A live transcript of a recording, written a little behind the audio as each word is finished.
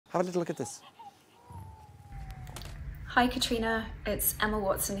Have a little look at this. Hi Catriona, it's Emma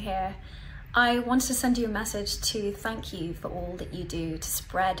Watson here. I wanted to send you a message to thank you for all that you do to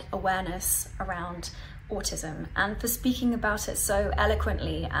spread awareness around autism and for speaking about it so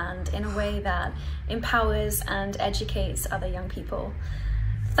eloquently and in a way that empowers and educates other young people.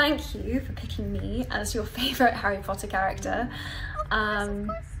 Thank you for picking me as your favourite Harry Potter character.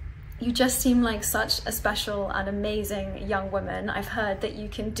 You just seem like such a special and amazing young woman. I've heard that you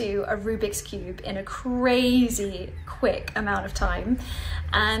can do a Rubik's Cube in a crazy quick amount of time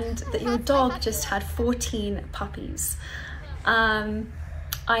and that your dog just had 14 puppies. I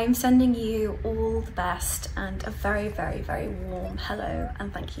am sending you all the best and a very, very, very warm hello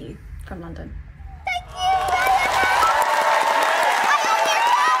and thank you from London. Thank you!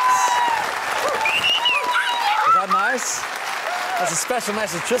 Is that nice? That's a special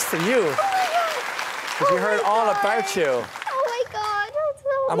message just for you. Because we heard all about you. Oh my God.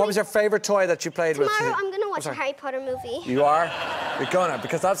 And what was your favourite toy that you played with? Tomorrow I'm going to watch a Harry Potter movie. You are? You're gonna,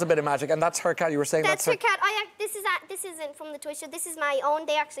 because that's a bit of magic. And that's her cat. You were saying that's her cat. This isn't from the toy show. This is my own.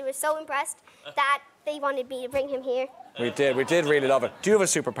 They actually were so impressed that they wanted me to bring him here. We did really love it. Do you have a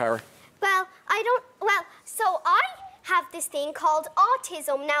superpower? Well, so I have this thing called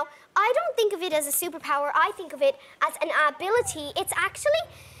autism. Now, I don't think of it as a superpower. I think of it as an ability. It's actually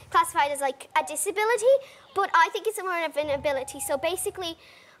classified as like a disability, but I think it's more of an ability. So basically,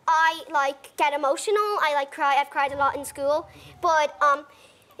 I like get emotional. I like cry. I've cried a lot in school, but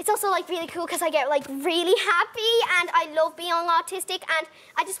it's also like really cool because I get like really happy and I love being autistic. And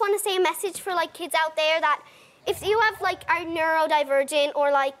I just want to say a message for like kids out there that if you have like are neurodivergent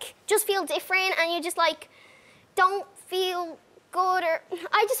or like just feel different and you just like don't feel good, or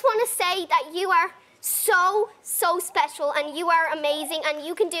I just want to say that you are so special and you are amazing and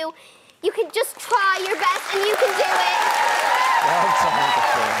you can just try your best and you can do it. Well done,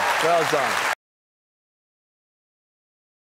 Catriona. Well done.